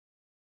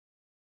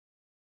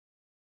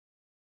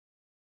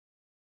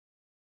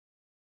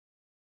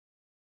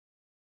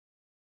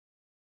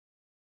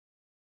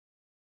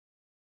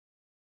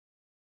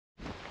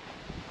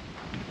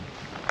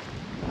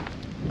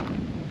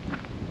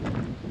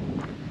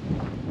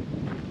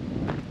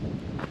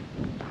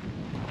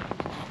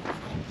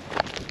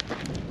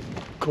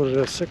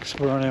6:15,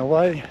 we're on our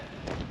way.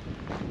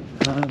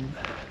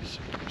 It's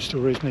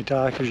still reasonably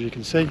dark, as you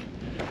can see.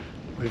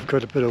 We've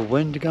got a bit of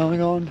wind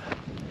going on,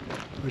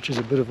 which is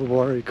a bit of a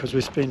worry because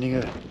we're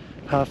spending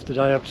half the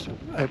day up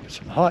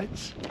some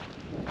heights.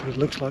 But it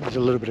looks like there's a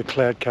little bit of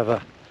cloud cover,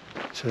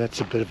 so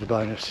that's a bit of a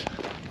bonus.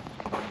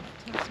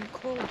 Have some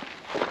cool.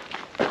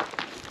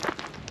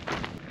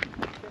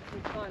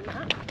 Find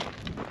that.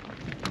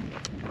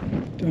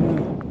 Don't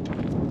know.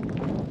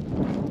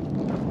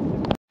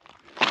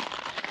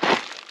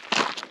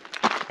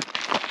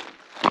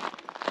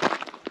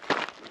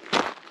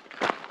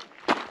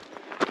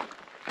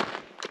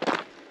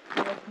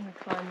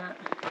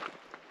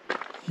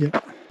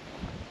 Yep.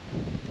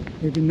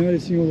 We've been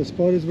noticing all the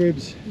spiders'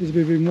 webs as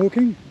we've been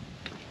walking.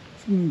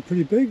 Some of them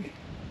pretty big.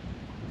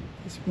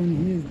 This one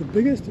here is the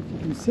biggest, if you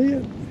can see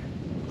it.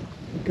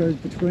 It goes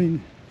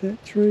between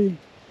that tree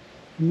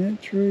and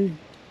that tree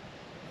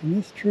and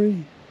this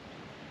tree.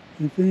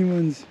 And if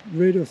anyone's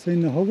read or seen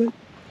The Hobbit,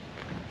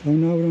 they'll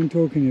know what I'm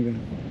talking about.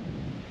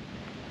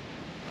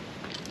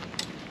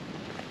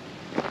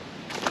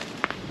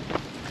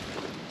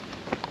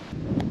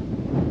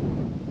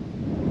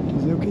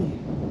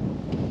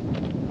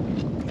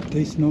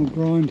 Decent old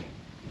grind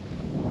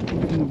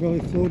on the valley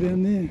floor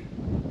down there.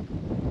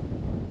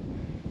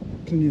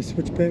 Plenty of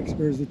switchbacks,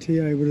 whereas the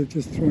TA would have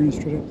just thrown us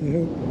straight up the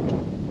hill.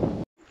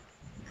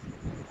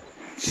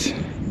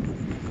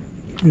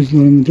 There's a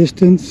lot in the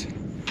distance.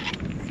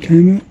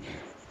 Came up.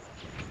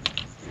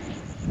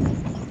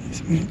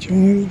 There's Mount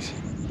Giles.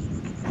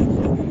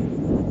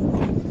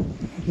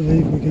 I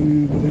believe we're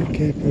going over that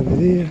gap over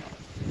there.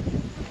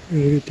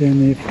 We'll get down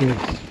there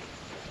first.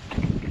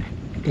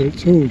 But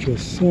it's all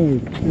just so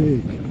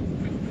big.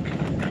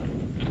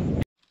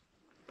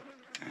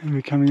 And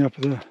we're coming up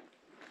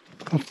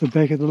off the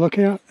back of the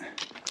lookout,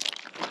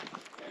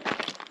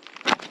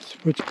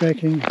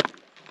 switchbacking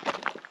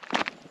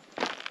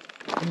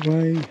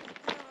away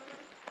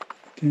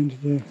down to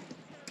the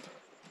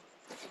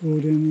floor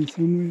down there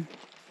somewhere.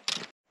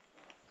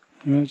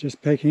 Alright, just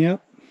packing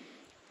up.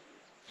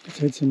 Just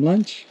had some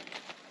lunch.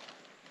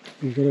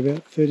 We've got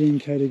about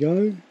 13k to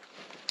go.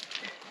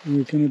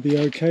 We're going to be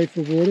okay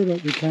for water,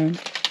 but we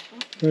can't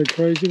go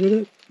crazy with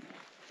it.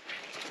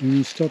 And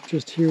we stopped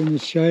just here in the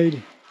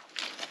shade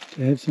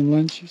to have some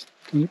lunch.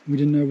 We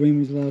didn't know when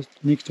was the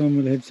next time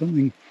we'd have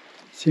something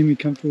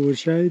semi-comfortable with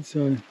shade,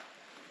 so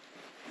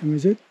that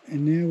was it.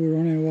 And now we're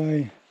on our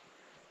way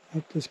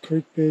up this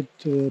creek bed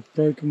to the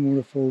broken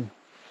waterfall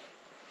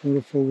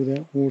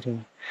without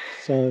water.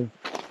 So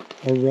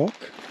a rock.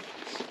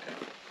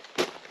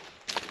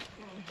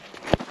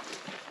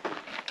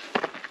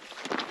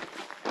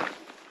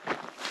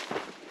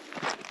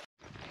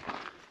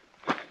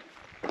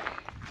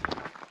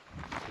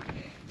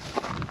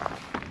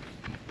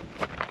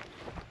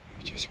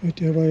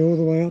 Worked our way all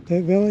the way up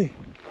that valley,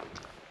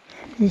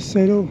 up this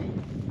saddle,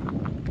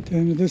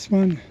 down to this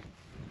one.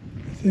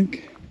 I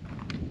think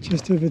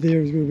just over there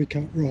is where we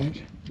cut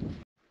right.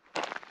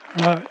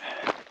 Right,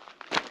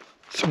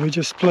 so we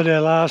just split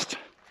our last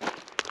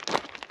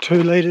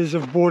 2 litres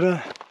of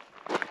water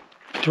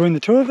between the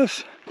two of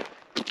us.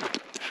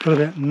 We've got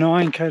about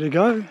 9k to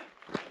go.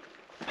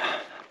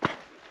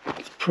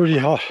 It's pretty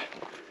hot,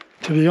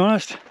 to be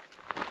honest.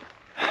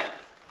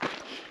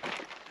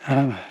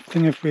 I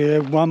think if we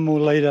had 1 more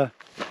litre,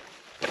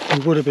 we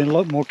would have been a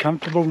lot more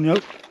comfortable.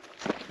 Nope.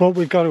 What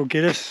we've got will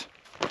get us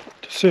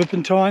to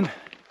Serpentine,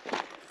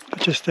 but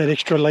just that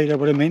extra litre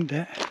would have meant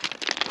that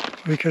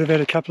we could have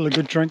had a couple of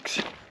good drinks.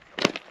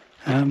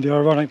 The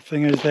ironic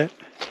thing is that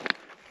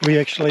we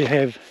actually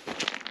have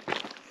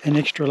an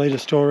extra litre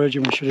storage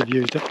and we should have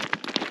used it.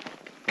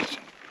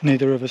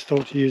 Neither of us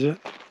thought to use it.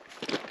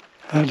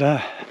 And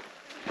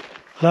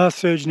last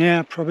surge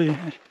now, probably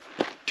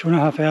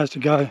 2.5 hours to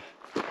go.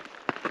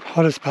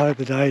 Hottest part of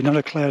the day, not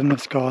a cloud in the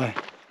sky,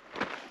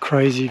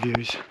 crazy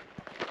views.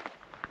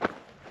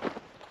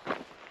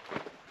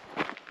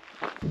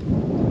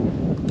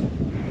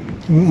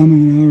 Well, I'm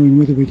and ahhing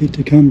whether we get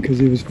to come because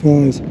there was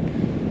fires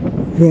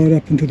right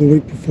up until the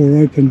week before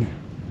open.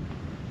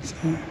 So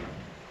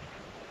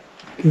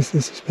I guess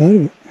this is part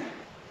of it.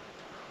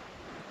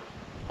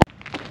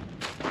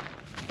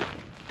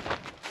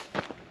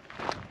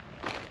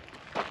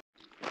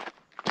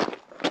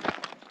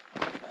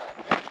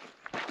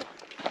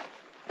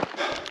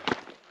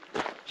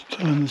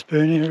 In this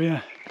burn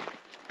area.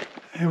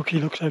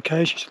 Elkie looks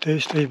okay, she's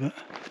thirsty, but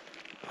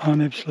I'm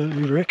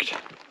absolutely wrecked.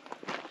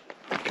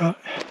 I've got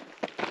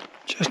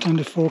just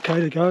under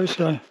 4k to go,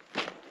 so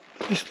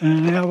less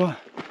than an hour.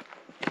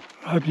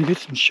 I'm hoping to get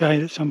some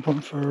shade at some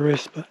point for a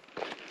rest, but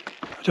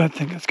I don't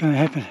think that's going to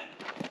happen.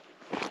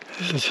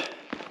 This is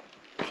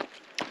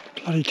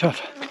bloody tough.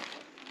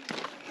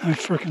 No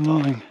frickin'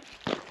 lying.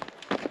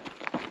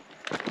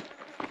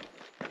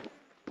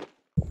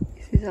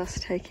 This is us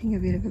taking a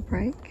bit of a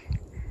break.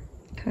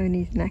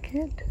 Tony's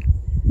knackered.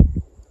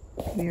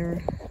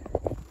 We're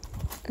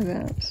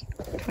about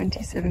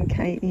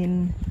 27k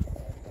in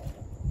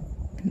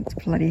and it's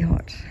bloody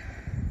hot.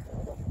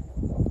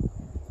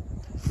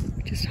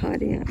 Just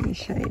hiding out in the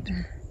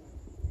shade.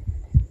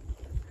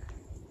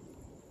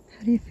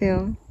 How do you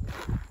feel? If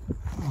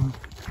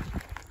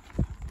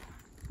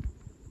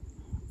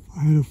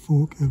I had a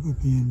fork, it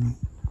would be in me.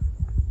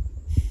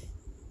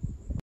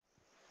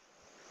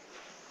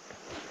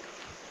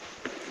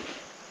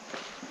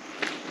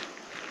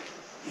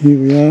 Here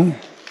we are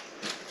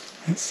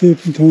at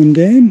Serpentine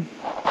Dam.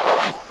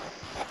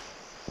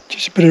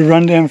 Just a bit of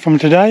rundown from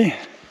today.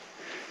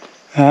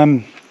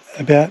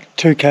 About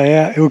 2k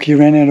out, Ilky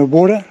ran out of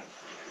water,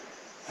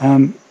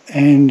 and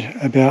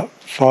about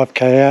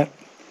 5k out,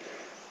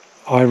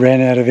 I ran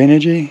out of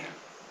energy.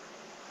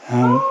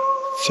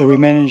 So we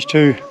managed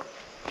to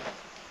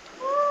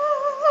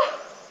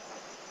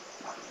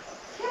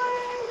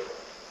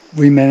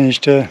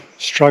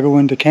struggle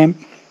into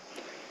camp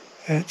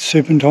at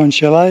Serpentine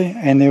Chalet,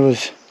 and there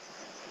was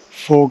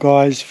 4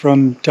 guys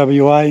from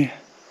WA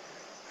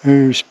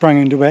who sprung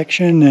into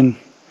action and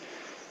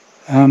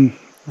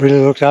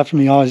really looked after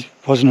me. I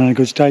wasn't in a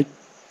good state.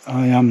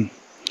 I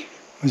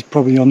was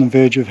probably on the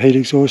verge of heat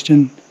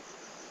exhaustion,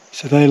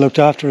 so they looked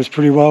after us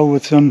pretty well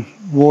with some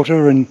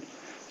water and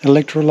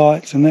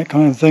electrolytes and that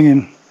kind of thing,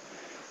 and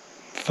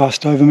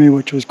fussed over me,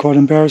 which was quite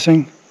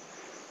embarrassing.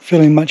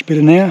 Feeling much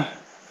better now.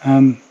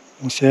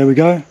 We'll see how we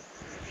go,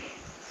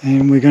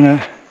 and we're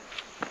gonna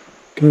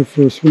go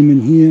for a swim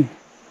in here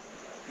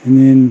and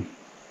then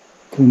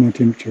call my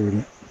temperature at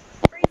it.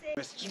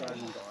 West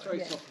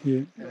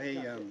Australian guy.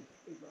 Yeah.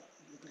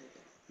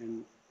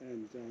 And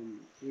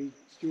we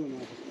still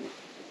in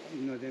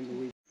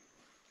November.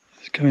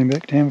 Just coming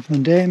back down from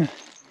the dam,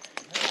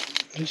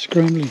 just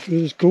scrambling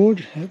through this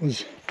gorge. That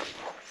was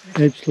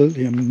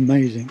absolutely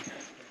amazing.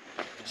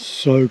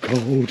 So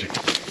cold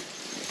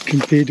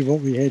compared to what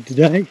we had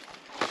today.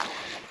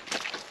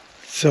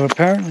 So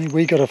apparently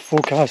we got a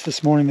forecast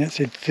this morning that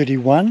said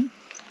 31.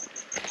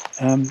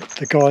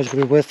 The guys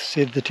we were with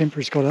said the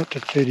temperature's got up to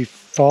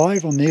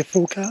 35 on their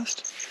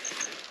forecast,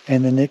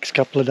 and the next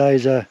couple of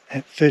days are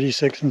at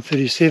 36 and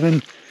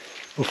 37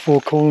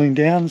 before cooling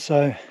down.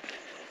 So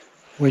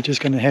we're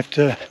just going to have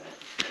to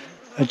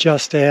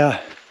adjust our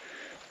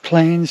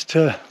plans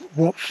to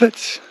what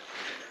fits.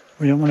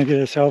 We don't want to get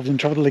ourselves in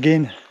trouble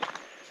again,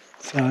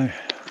 so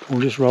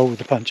we'll just roll with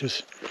the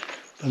punches.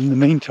 But in the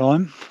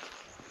meantime,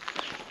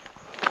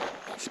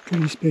 it's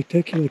pretty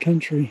spectacular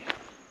country.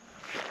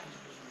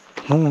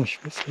 Harsh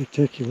but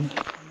spectacular.